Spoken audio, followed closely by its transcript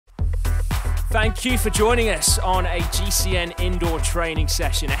Thank you for joining us on a GCN indoor training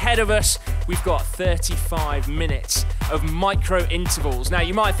session. Ahead of us, we've got 35 minutes of micro intervals. Now,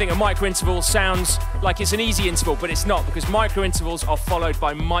 you might think a micro interval sounds like it's an easy interval, but it's not, because micro intervals are followed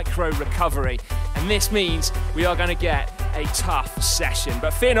by micro recovery. And this means we are going to get a tough session.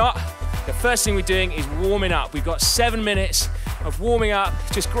 But fear not, the first thing we're doing is warming up. We've got 7 minutes of warming up.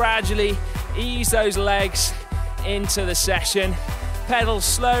 Just gradually ease those legs into the session. Pedal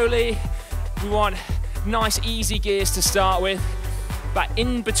slowly. We want nice, easy gears to start with. But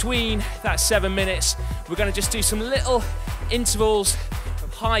in between that 7 minutes, we're going to just do some little intervals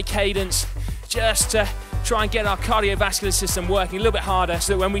of high cadence just to try and get our cardiovascular system working a little bit harder,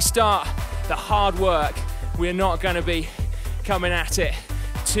 so that when we start the hard work, we're not going to be coming at it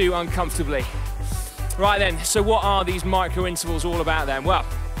too uncomfortably. Right then, so what are these micro intervals all about then? Well,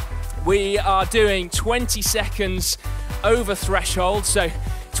 we are doing 20 seconds over threshold, so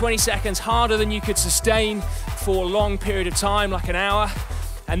 20 seconds harder than you could sustain for a long period of time, like an hour,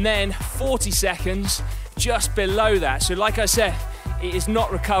 and then 40 seconds just below that. So like I said, it is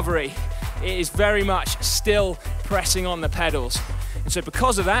not recovery. It is very much still pressing on the pedals. And so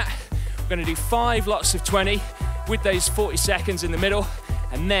because of that, we're going to do 5 lots of 20 with those 40 seconds in the middle,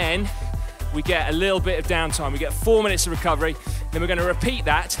 and then we get a little bit of downtime. We get 4 minutes of recovery, then we're going to repeat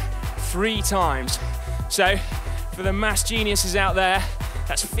that 3 times. So for the maths geniuses out there,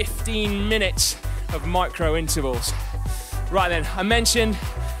 that's 15 minutes of micro intervals. Right then, I mentioned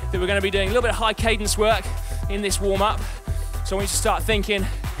that we're going to be doing a little bit of high cadence work in this warm up. So I want you to start thinking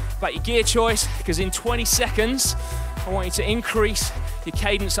about your gear choice, because in 20 seconds, I want you to increase your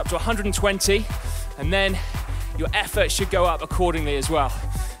cadence up to 120, and then your effort should go up accordingly as well.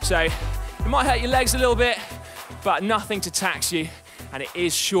 So it might hurt your legs a little bit, but nothing to tax you, and it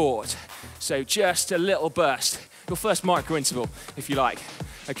is short. So just a little burst. Your first micro interval, if you like.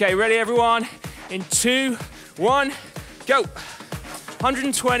 Okay, ready everyone? In 2, 1, go.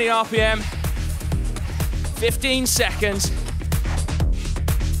 120 RPM, 15 seconds.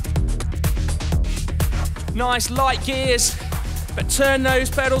 Nice light gears, but turn those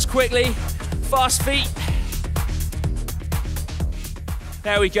pedals quickly. Fast feet.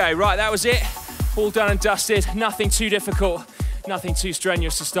 There we go, right, that was it. All done and dusted, nothing too difficult, nothing too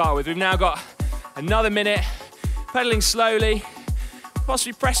strenuous to start with. We've now got another minute. Pedaling slowly,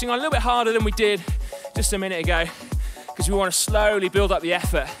 possibly pressing on a little bit harder than we did just a minute ago, because we want to slowly build up the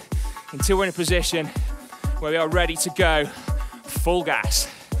effort until we're in a position where we are ready to go full gas.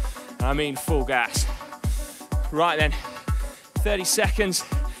 And I mean full gas. Right then, 30 seconds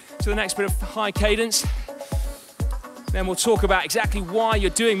to the next bit of high cadence. Then we'll talk about exactly why you're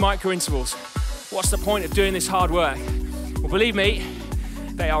doing micro intervals. What's the point of doing this hard work? Well, believe me,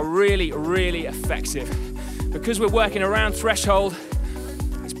 they are really, really effective. Because we're working around threshold,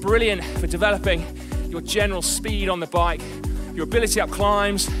 it's brilliant for developing your general speed on the bike, your ability up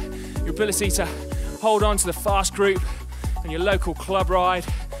climbs, your ability to hold on to the fast group and your local club ride,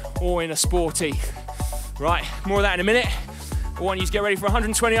 or in a sporty. Right, more of that in a minute. I want you to get ready for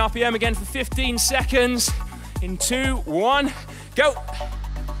 120 RPM again for 15 seconds. In 2, 1, go.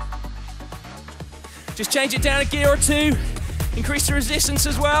 Just change it down a gear or 2. Increase the resistance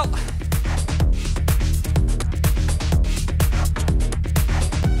as well.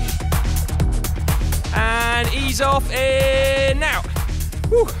 And ease off in now.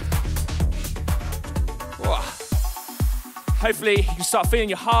 Whew. Whoa. Hopefully you can start feeling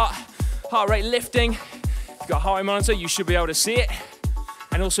your heart rate lifting. If you've got a heart rate monitor, you should be able to see it.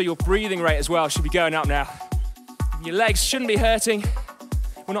 And also your breathing rate as well should be going up now. Your legs shouldn't be hurting.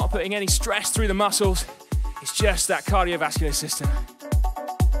 We're not putting any stress through the muscles. It's just that cardiovascular system.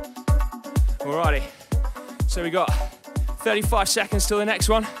 Alrighty, so we got 35 seconds till the next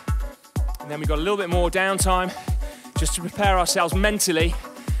one. And then we've got a little bit more downtime just to prepare ourselves mentally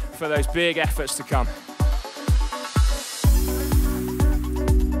for those big efforts to come.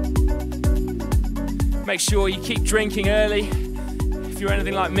 Make sure you keep drinking early. If you're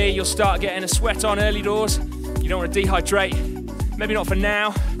anything like me, you'll start getting a sweat on early doors. You don't want to dehydrate. Maybe not for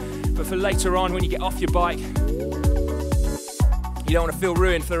now, but for later on when you get off your bike. You don't want to feel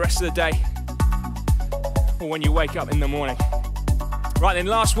ruined for the rest of the day, or when you wake up in the morning. Right then,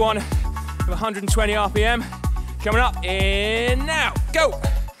 last one of 120 RPM. Coming up in now, go.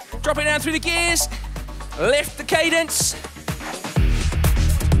 Drop it down through the gears, lift the cadence.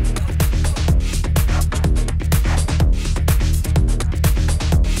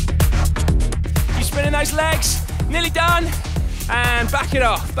 Keep spinning those legs, nearly done. And back it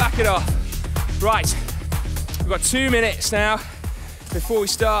off, back it off. Right, we've got 2 minutes now before we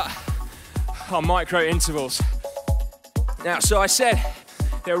start our micro intervals. Now, so I said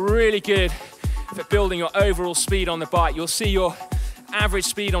they're really good for building your overall speed on the bike. You'll see your average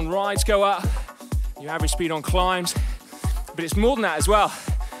speed on rides go up, your average speed on climbs, but it's more than that as well.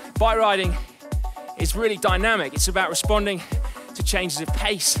 Bike riding is really dynamic. It's about responding to changes of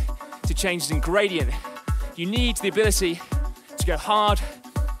pace, to changes in gradient. You need the ability to go hard,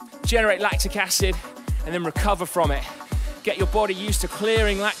 generate lactic acid, and then recover from it. Get your body used to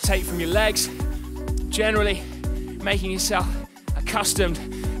clearing lactate from your legs, generally making yourself accustomed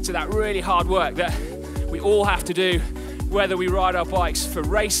to that really hard work that we all have to do, whether we ride our bikes for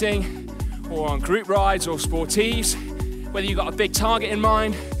racing or on group rides or sportives, whether you've got a big target in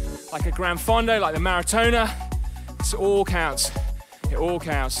mind, like a Gran Fondo, like the Maratona, it all counts. It all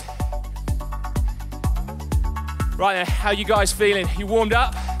counts. Right then, how you guys feeling? You warmed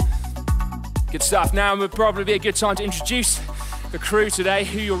up? Good stuff. Now would probably be a good time to introduce the crew today,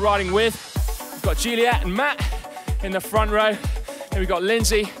 who you're riding with. We've got Juliet and Matt in the front row. Then we've got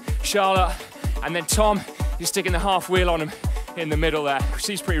Lindsay, Charlotte, and then Tom is sticking the half wheel on him in the middle there.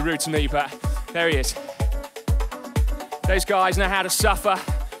 Seems pretty rude to me, but there he is. Those guys know how to suffer.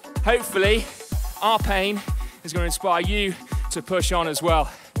 Hopefully, our pain is going to inspire you to push on as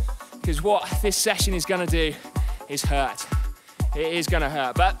well. Because what this session is going to do is hurt. It is going to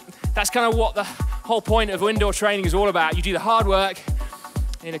hurt. But that's kind of what the whole point of indoor training is all about. You do the hard work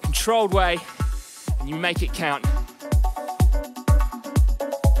in a controlled way and you make it count.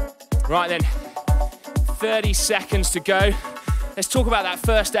 Right then, 30 seconds to go. Let's talk about that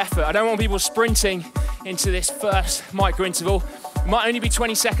first effort. I don't want people sprinting into this first micro interval. It might only be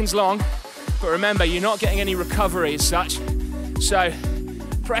 20 seconds long, but remember, you're not getting any recovery as such. So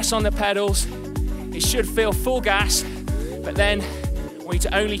press on the pedals. It should feel full gas, but then I want you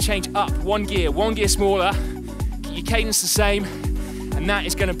to only change up one gear smaller, keep your cadence the same, and that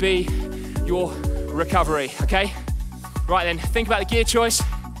is gonna be your recovery, okay? Right then, think about the gear choice.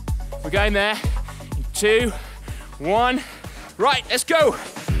 We're going there in 2, 1. Right, let's go.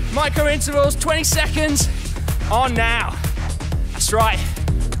 Micro intervals, 20 seconds on now. That's right.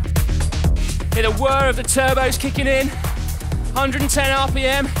 Hear the whir of the turbos kicking in. 110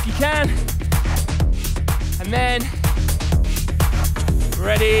 RPM if you can. And then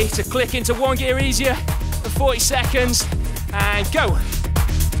ready to click into one gear easier for 40 seconds and go.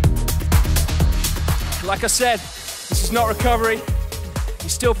 Like I said, this is not recovery. You're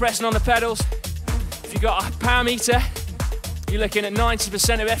still pressing on the pedals. If you've got a power meter, you're looking at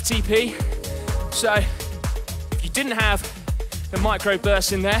 90% of FTP. So if you didn't have the micro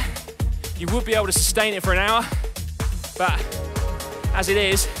bursts in there, you would be able to sustain it for an hour. But as it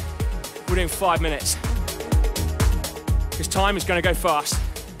is, we're doing 5 minutes. Because time is going to go fast.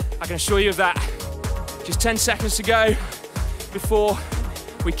 I can assure you of that. Just 10 seconds to go before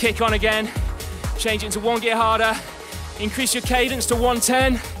we kick on again. Change it into one gear harder. Increase your cadence to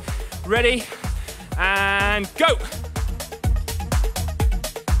 110. Ready, and go.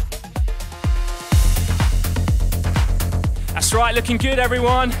 That's right, looking good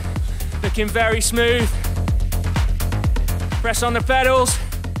everyone. Looking very smooth. Press on the pedals.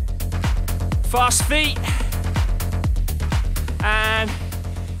 Fast feet. And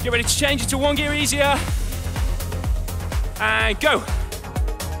get ready to change it to one gear easier. And go.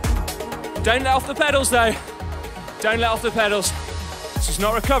 Don't let off the pedals though. Don't let off the pedals. This is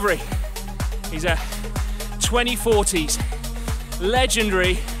not recovery. These are 2040s.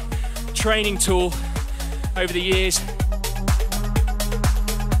 Legendary training tool over the years.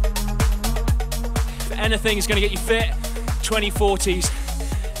 If anything is going to get you fit, 2040s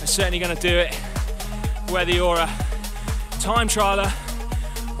are certainly going to do it. Whether you're a time trialer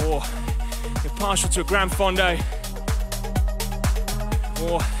or you're partial to a Gran Fondo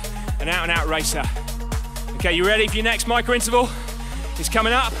or an out-and-out racer. Okay, you ready for your next micro interval? It's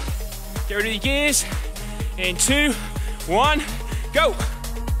coming up. Get rid of your gears. In 2, 1, go.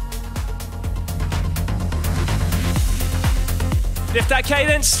 Lift that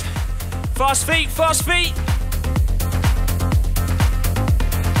cadence. Fast feet, fast feet.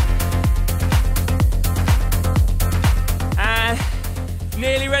 And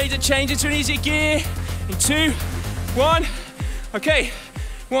nearly ready to change into an easier gear. In 2, 1. Okay,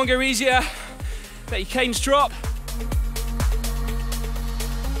 one gear easier. Let your cadence drop.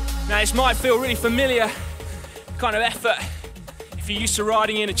 Now this might feel really familiar kind of effort if you're used to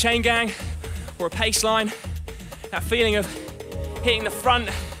riding in a chain gang or a paceline. That feeling of hitting the front,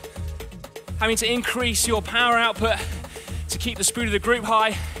 having to increase your power output to keep the speed of the group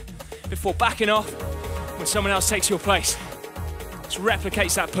high before backing off when someone else takes your place. This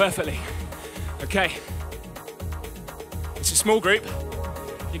replicates that perfectly. Okay, it's a small group.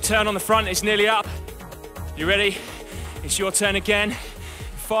 You turn on the front, it's nearly up. You ready? It's your turn again.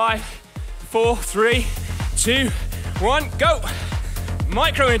 5, 4, 3, 2, 1, go.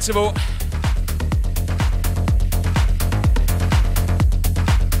 Micro interval.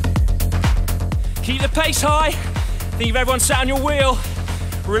 Keep the pace high. Think of everyone sat on your wheel,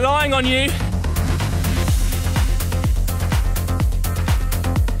 relying on you.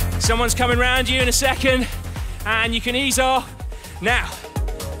 Someone's coming around you in a second, and you can ease off. Now,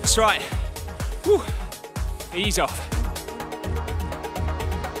 that's right. Whew. Ease off.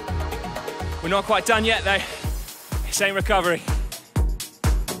 We're not quite done yet though. This ain't recovery.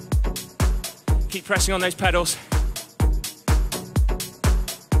 Keep pressing on those pedals.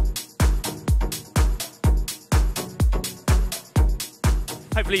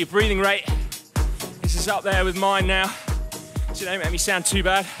 Hopefully your breathing rate is up there with mine now, so don't make me sound too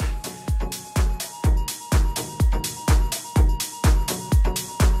bad.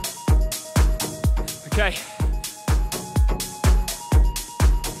 Okay.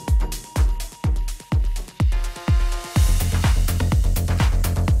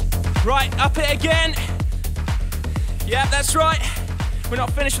 Right, up it again. Yeah, that's right. We're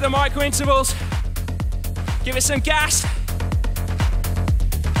not finished with the micro intervals. Give it some gas.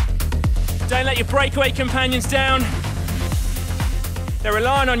 Don't let your breakaway companions down. They're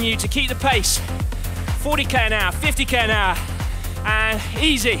relying on you to keep the pace. 40k an hour, 50k an hour, and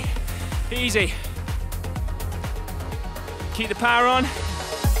easy, easy. Keep the power on.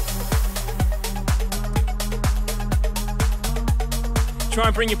 Try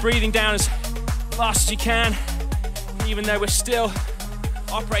and bring your breathing down as fast as you can, even though we're still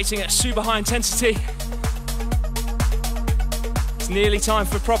operating at super high intensity. It's nearly time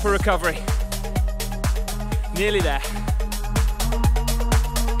for proper recovery. Nearly there.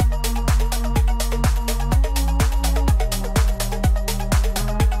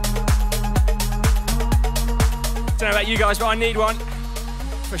 Don't know about you guys, but I need one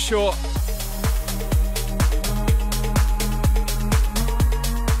for sure.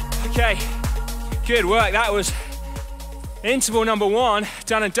 Okay, good work. That was interval number 1,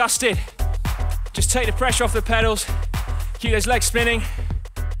 done and dusted. Just take the pressure off the pedals, keep those legs spinning.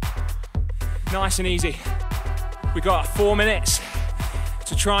 Nice and easy. We've got 4 minutes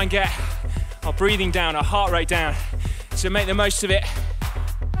to try and get our breathing down, our heart rate down. So make the most of it.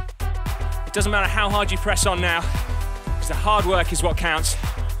 It doesn't matter how hard you press on now, because the hard work is what counts.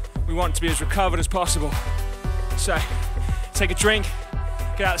 We want to be as recovered as possible. So take a drink,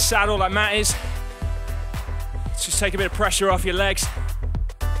 get out of the saddle like Matt is. Just take a bit of pressure off your legs.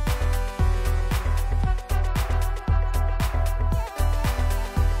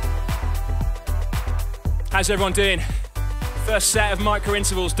 How's everyone doing? First set of micro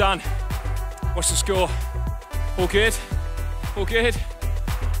intervals done. What's the score? All good? All good?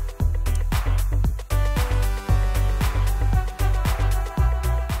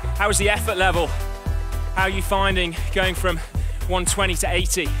 How was the effort level? How are you finding going from 120 to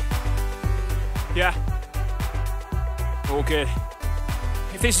 80? Yeah? All good.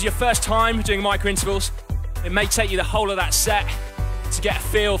 If this is your first time doing micro intervals, it may take you the whole of that set to get a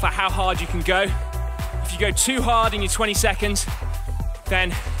feel for how hard you can go. If you go too hard in your 20 seconds,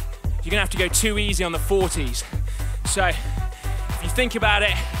 then you're gonna have to go too easy on the 40s. So if you think about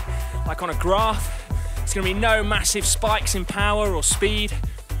it like on a graph, it's gonna be no massive spikes in power or speed,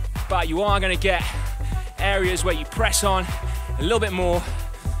 but you are gonna get areas where you press on a little bit more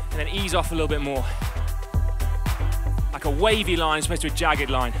and then ease off a little bit more. Like a wavy line as opposed to a jagged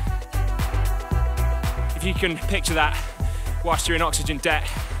line. If you can picture that whilst you're in oxygen debt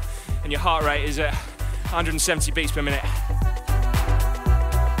and your heart rate is at 170 beats per minute.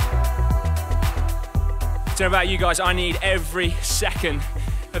 Don't know about you guys, I need every second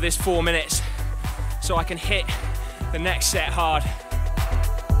of this 4 minutes so I can hit the next set hard.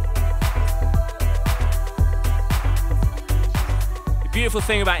 The beautiful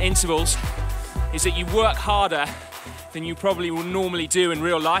thing about intervals is that you work harder than you probably will normally do in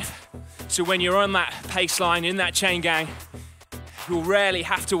real life. So when you're on that paceline, in that chain gang, you'll rarely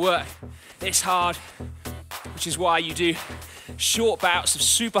have to work this hard, which is why you do short bouts of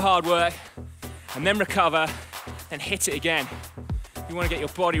super hard work and then recover and hit it again. You want to get your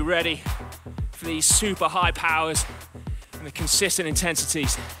body ready for these super high powers and the consistent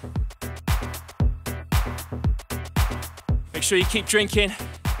intensities. Make sure you keep drinking.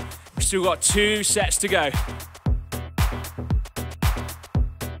 We've still got 2 sets to go.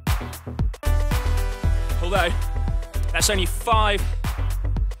 Although, that's only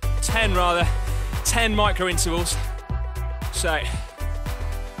 10 micro intervals. So,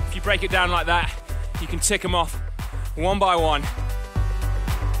 if you break it down like that, you can tick them off one by one.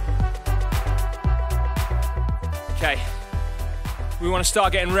 Okay, we want to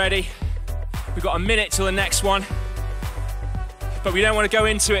start getting ready We've got a minute till the next one, but we don't want to go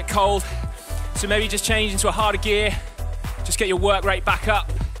into it cold. So maybe just change into a harder gear. Just get your work rate back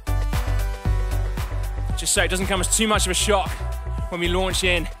up. Just so it doesn't come as too much of a shock when we launch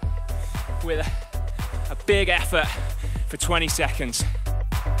in with a big effort for 20 seconds.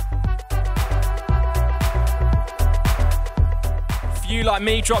 If you, like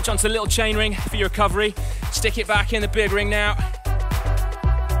me, dropped onto the little chain ring for your recovery, stick it back in the big ring now.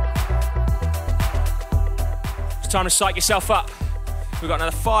 It's time to psych yourself up. We've got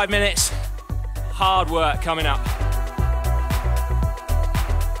another 5 minutes. Hard work coming up.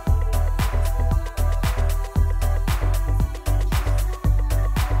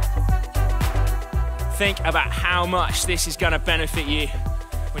 Think about how much this is going to benefit you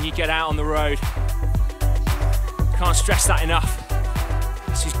when you get out on the road. Can't stress that enough.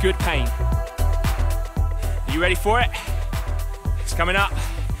 This is good pain. Are you ready for it? It's coming up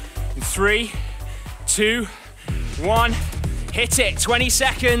in 3, 2, 1. Hit it, 20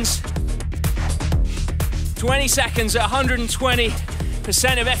 seconds. 20 seconds at 120%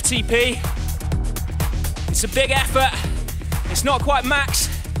 of FTP. It's a big effort. It's not quite max.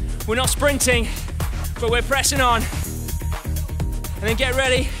 We're not sprinting, but we're pressing on. And then get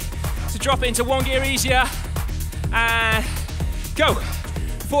ready to drop it into one gear easier. And go.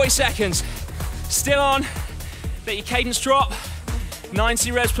 40 seconds. Still on. Let your cadence drop.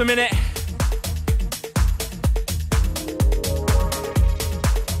 90 revs per minute.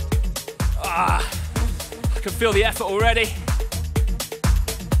 I can feel the effort already.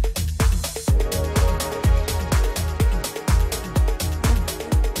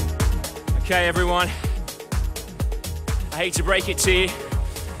 Okay, everyone. I hate to break it to you,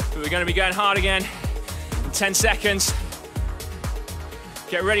 but we're going to be going hard again in 10 seconds.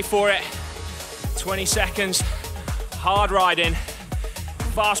 Get ready for it. 20 seconds. Hard riding.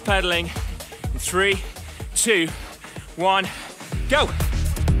 Fast pedaling. In 3, 2, 1, go.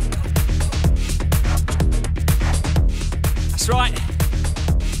 That's right.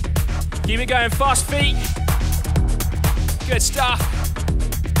 Keep it going, fast feet. Good stuff.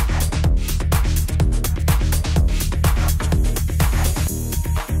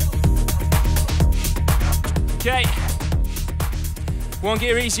 Okay. One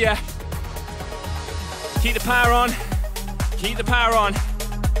gear easier. Keep the power on. Keep the power on.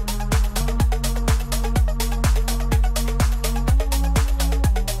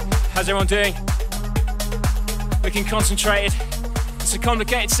 How's everyone doing? Looking concentrated. It's a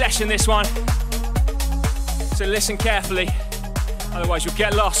complicated session, this one. So listen carefully, otherwise you'll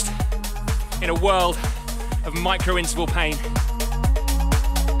get lost in a world of micro interval pain.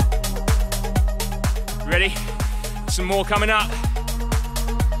 Ready? Some more coming up.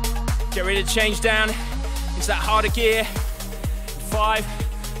 Get ready to change down into that harder gear. 5,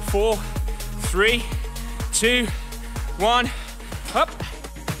 4, 3, 2, 1, up.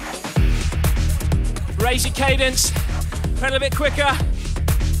 Raise your cadence, pedal a bit quicker.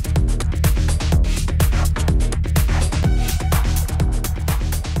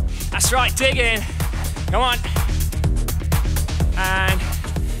 That's right, dig in. Come on. And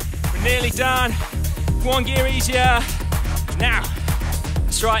we're nearly done. One gear easier. Now,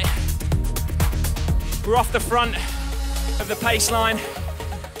 that's right. We're off the front of the paceline,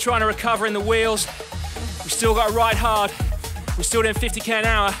 trying to recover in the wheels. We've still got to ride hard. We're still doing 50k an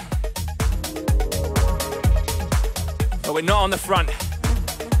hour. But we're not on the front.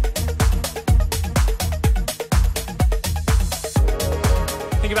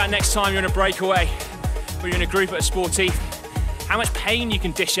 Think about next time you're in a breakaway, or you're in a group at a sportive, how much pain you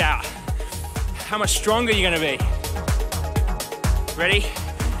can dish out, how much stronger you're gonna be. Ready?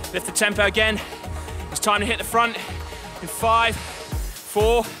 Lift the tempo again. It's time to hit the front in 5,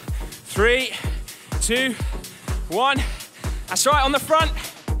 4, 3, 2, 1. That's right, on the front.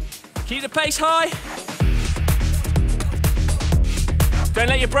 Keep the pace high. Don't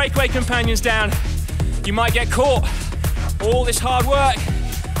let your breakaway companions down. You might get caught. All this hard work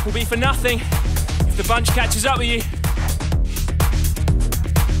will be for nothing if the bunch catches up with you.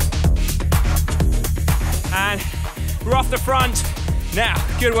 And we're off the front. Now,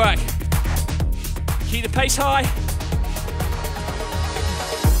 good work. Keep the pace high.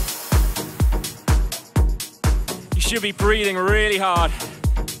 You should be breathing really hard.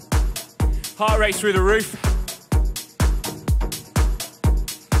 Heart rate through the roof.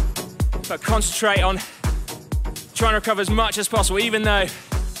 But concentrate on trying to recover as much as possible, even though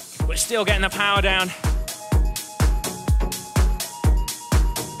we're still getting the power down.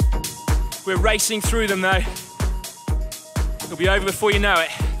 We're racing through them though. It'll be over before you know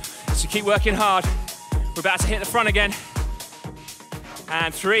it. So keep working hard. We're about to hit the front again.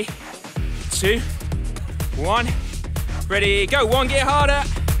 And 3, 2, 1. Ready, go. 1 gear harder.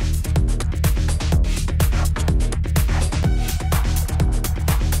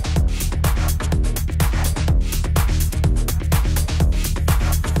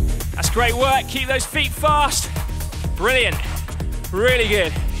 That's great work. Keep those feet fast. Brilliant. Really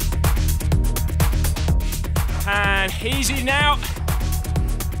good. And easy now.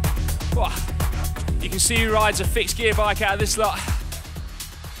 Whoa. You can see who rides a fixed gear bike out of this lot.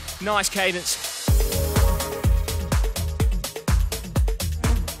 Nice cadence.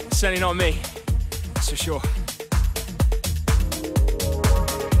 Certainly not me, that's for sure.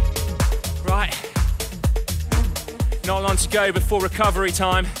 Right. Not long to go before recovery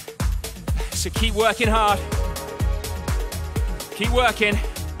time. So keep working hard. Keep working.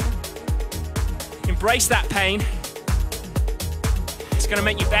 Embrace that pain. It's gonna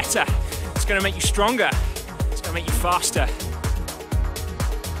make you better. It's gonna make you stronger. It's gonna make you faster.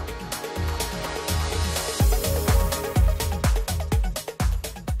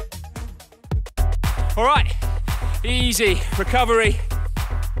 All right, easy recovery.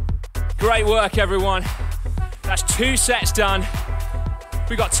 Great work, everyone. That's 2 sets done.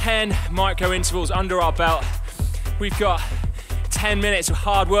 We've got 10 micro intervals under our belt. We've got 10 minutes of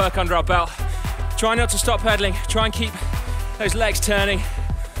hard work under our belt. Try not to stop pedaling. Try and keep those legs turning.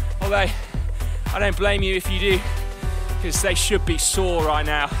 Although, I don't blame you if you do, because they should be sore right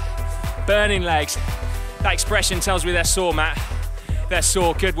now. Burning legs. That expression tells me they're sore, Matt. They're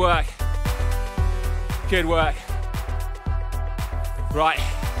sore. Good work. Good work. Right.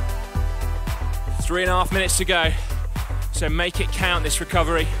 3.5 minutes to go. So make it count, this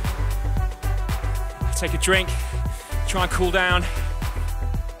recovery. Take a drink. Try and cool down.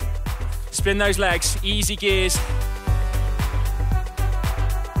 Spin those legs. Easy gears.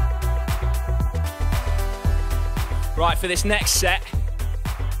 Right, for this next set,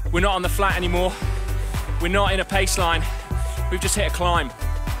 we're not on the flat anymore. We're not in a paceline. We've just hit a climb.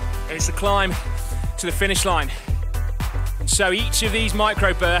 And it's a climb to the finish line. And so each of these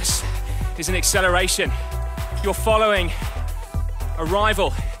micro bursts is an acceleration. You're following a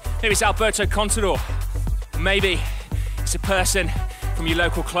rival. Maybe it's Alberto Contador. Maybe it's a person from your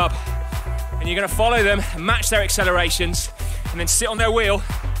local club. And you're gonna follow them and match their accelerations and then sit on their wheel,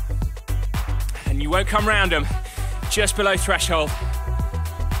 and you won't come round them just below threshold,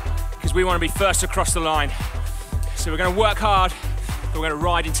 because we wanna be first across the line. So we're gonna work hard, but we're gonna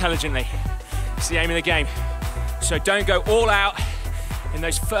ride intelligently. It's the aim of the game. So don't go all out in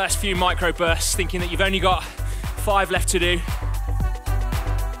those first few micro bursts thinking that you've only got 5 left to do.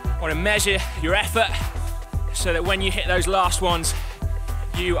 I want to measure your effort so that when you hit those last ones,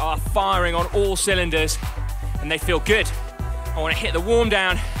 you are firing on all cylinders and they feel good. I want to hit the warm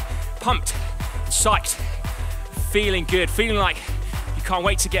down, pumped, psyched, feeling good, feeling like you can't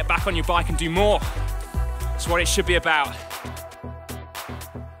wait to get back on your bike and do more. That's what it should be about.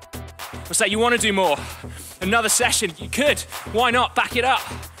 What's that? You want to do more? Another session? You could. Why not? Back it up.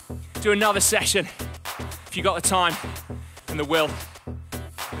 Do another session if you got the time and the will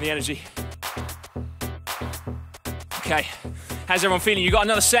and the energy. Okay. How's everyone feeling? You got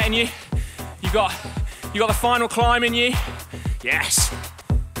another set in you? You got the final climb in you? Yes.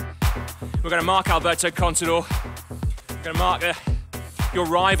 We're going to mark Alberto Contador. We're going to mark your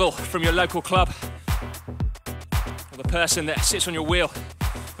rival from your local club, or the person that sits on your wheel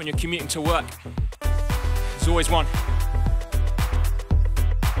when you're commuting to work. There's always one.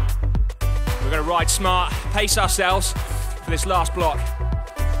 We're going to ride smart, pace ourselves for this last block.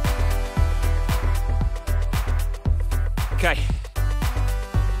 Okay.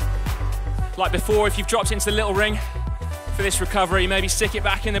 Like before, if you've dropped into the little ring for this recovery, maybe stick it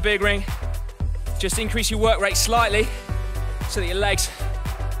back in the big ring. Just increase your work rate slightly so that your legs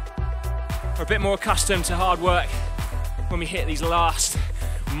are a bit more accustomed to hard work when we hit these last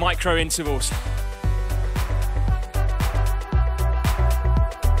micro intervals.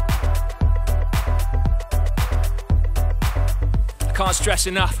 I can't stress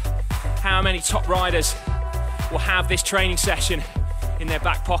enough how many top riders will have this training session in their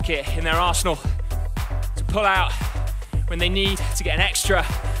back pocket, in their arsenal, to pull out when they need to get an extra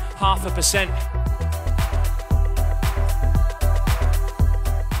 0.5%.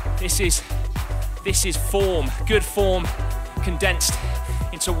 This is form, good form, condensed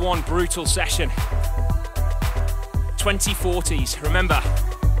into one brutal session. 2040s, remember.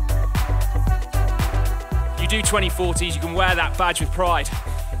 You do 2040s, you can wear that badge with pride.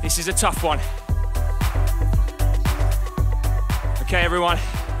 This is a tough one. Okay, everyone,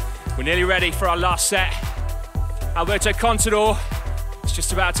 we're nearly ready for our last set. Alberto Contador is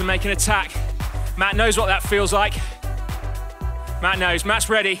just about to make an attack. Matt knows what that feels like. Matt knows, Matt's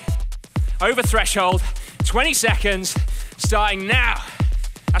ready. over threshold, 20 seconds, starting now.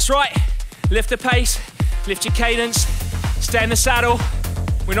 That's right, lift the pace, lift your cadence, stay in the saddle.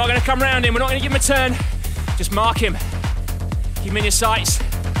 We're not gonna come around him, we're not gonna give him a turn, just mark him. Keep him in your sights.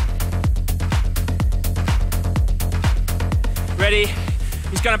 Ready,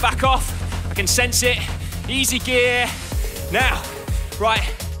 he's gonna back off, I can sense it. Easy gear, now, right.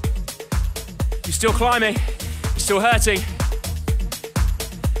 You're still climbing, you're still hurting.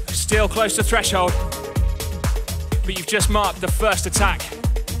 Still close to threshold, but you've just marked the first attack.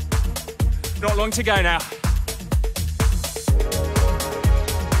 Not long to go now.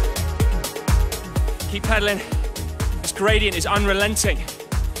 Keep pedaling. This gradient is unrelenting.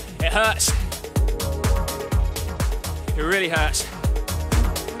 It hurts. It really hurts.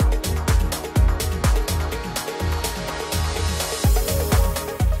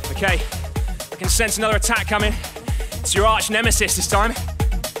 Okay, I can sense another attack coming. It's your arch nemesis this time.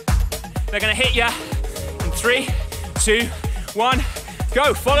 They're gonna hit you in 3, 2, 1.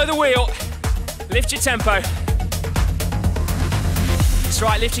 Go, follow the wheel. Lift your tempo. That's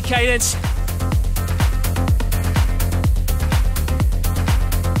right, lift your cadence.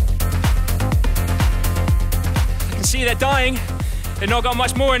 I can see they're dying. They've not got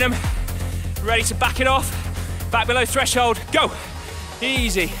much more in them. Ready to back it off. Back below threshold, go.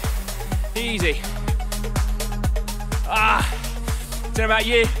 Easy, easy. Don't know about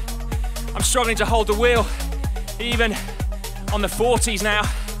you. I'm struggling to hold the wheel, even on the 40s now.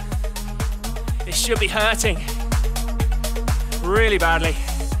 It should be hurting really badly.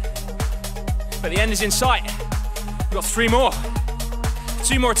 But the end is in sight. We've got 3 more.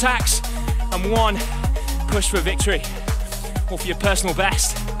 2 more attacks and 1 push for victory, or for your personal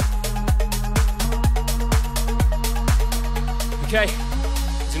best. Okay,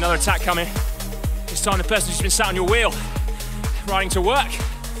 there's another attack coming. This time the person who's been sat on your wheel, riding to work,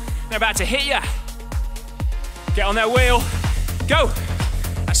 they're about to hit you. Get on their wheel, go.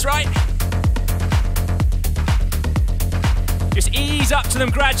 That's right. Just ease up to them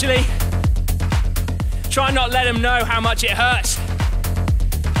gradually. Try and not let them know how much it hurts.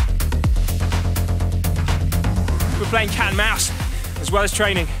 We're playing cat and mouse as well as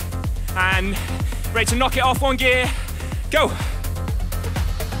training. And ready to knock it off 1 gear, go.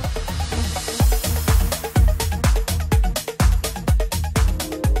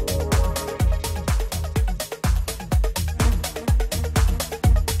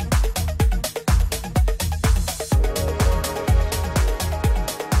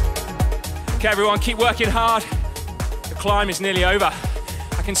 Okay, everyone, keep working hard. The climb is nearly over.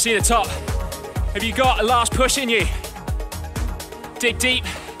 I can see the top. Have you got a last push in you? Dig deep,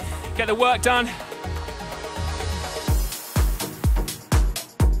 get the work done.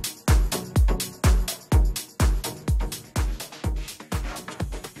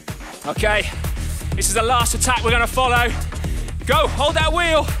 Okay, this is the last attack we're gonna follow. Go, hold that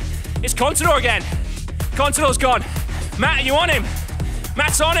wheel. It's Contador again. Contador's gone. Matt, are you on him?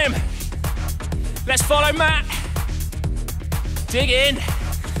 Matt's on him. Let's follow Matt. Dig in.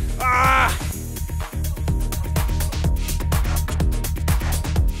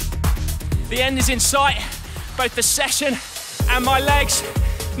 The end is in sight. Both the session and my legs.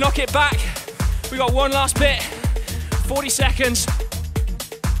 Knock it back. We got 1 last bit. 40 seconds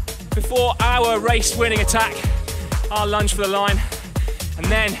before our race-winning attack. Our lunge for the line. And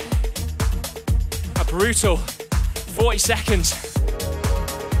then a brutal 40 seconds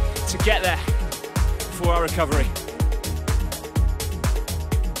to get there for our recovery.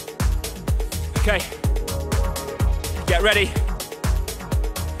 Okay, get ready.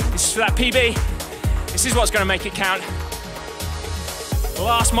 This is for that PB. This is what's gonna make it count. The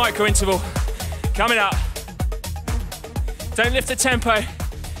last micro interval coming up. Don't lift the tempo,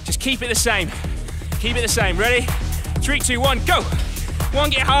 just keep it the same. Keep it the same, ready? 3, 2, 1, go. 1,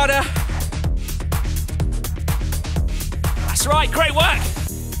 get harder. That's right, great work.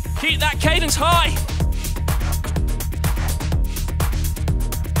 Keep that cadence high.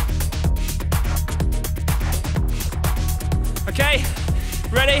 Okay,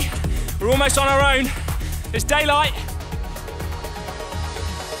 ready? We're almost on our own. There's daylight.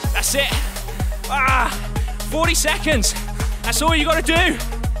 That's it. 40 seconds. That's all you gotta do.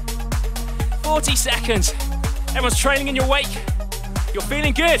 40 seconds. Everyone's training in your wake. You're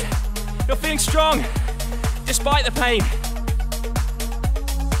feeling good. You're feeling strong, despite the pain.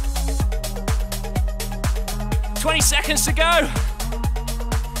 20 seconds to go.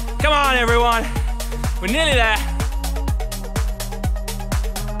 Come on, everyone. We're nearly there.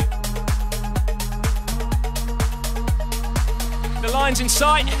 The line's in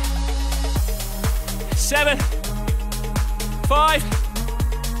sight. 7, 5,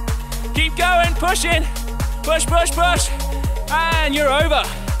 Keep going, pushing. Push, push, push. And you're over.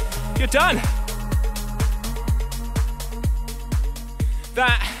 You're done.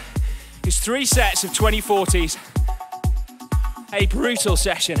 That is 3 sets of 2040s. A brutal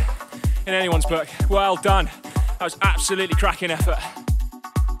session in anyone's book. Well done. That was absolutely cracking effort.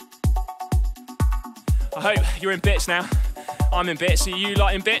 I hope you're in bits now. I'm in bits. Are you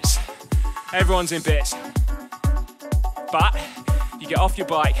lot in bits? Everyone's in bits. But you get off your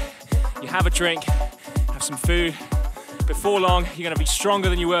bike, you have a drink, have some food. Before long, you're going to be stronger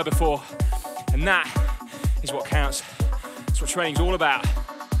than you were before. And that is what counts. That's what training's all about.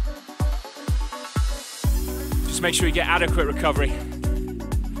 Just make sure you get adequate recovery.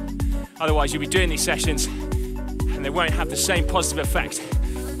 Otherwise, you'll be doing these sessions and they won't have the same positive effect.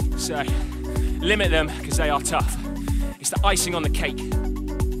 So limit them because they are tough. It's the icing on the cake.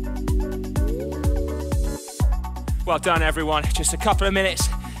 Well done, everyone. Just a couple of minutes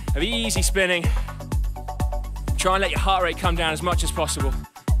of easy spinning. Try and let your heart rate come down as much as possible.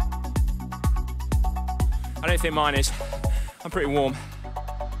 I don't think mine is. I'm pretty warm.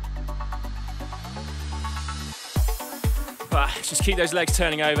 But just keep those legs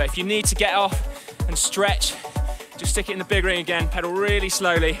turning over. If you need to get off and stretch, just stick it in the big ring again, pedal really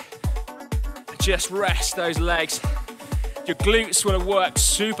slowly. Just rest those legs. Your glutes will have worked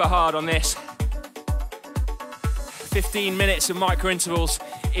super hard on this. 15 minutes of micro intervals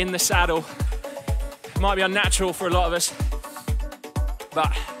in the saddle. Might be unnatural for a lot of us,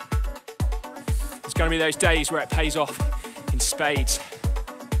 but it's going to be those days where it pays off in spades.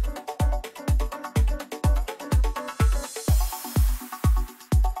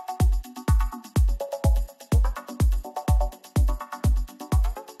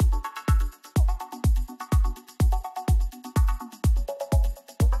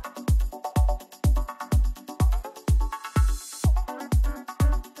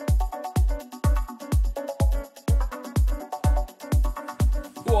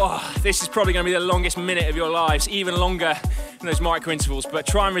 Whoa, this is probably going to be the longest minute of your lives, even longer than those micro intervals, but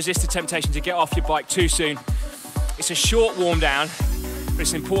try and resist the temptation to get off your bike too soon. It's a short warm down, but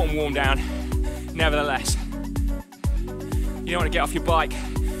it's an important warm down, nevertheless. You don't want to get off your bike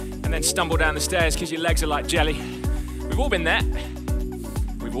and then stumble down the stairs because your legs are like jelly. We've all been there.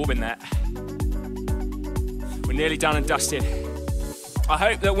 We've all been there. We're nearly done and dusted. I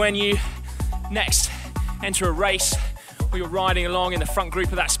hope that when you next enter a race, or you're riding along in the front group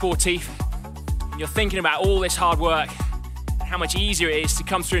of that sportif, and you're thinking about all this hard work, and how much easier it is to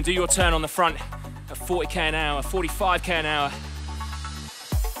come through and do your turn on the front at 40k an hour, 45k an hour.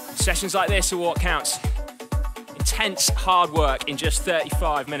 Sessions like this are what counts. Intense hard work in just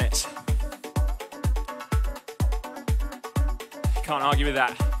 35 minutes. Can't argue with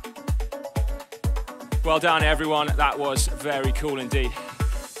that. Well done, everyone. That was very cool indeed.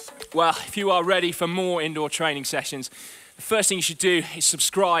 Well, if you are ready for more indoor training sessions, the first thing you should do is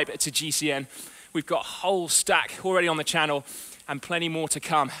subscribe to GCN. We've got a whole stack already on the channel and plenty more to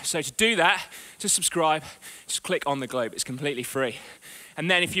come. So to do that, to subscribe, just click on the globe. It's completely free. And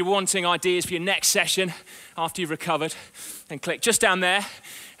then if you're wanting ideas for your next session after you've recovered, then click just down there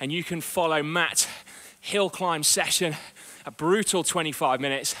and you can follow Matt's hill climb session, a brutal 25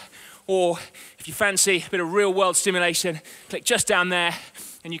 minutes. Or if you fancy a bit of real world stimulation, click just down there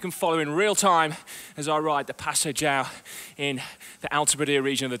and you can follow in real time as I ride the Passo Giao in the Alta Badia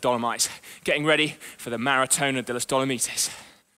region of the Dolomites, getting ready for the Maratona de los Dolomites.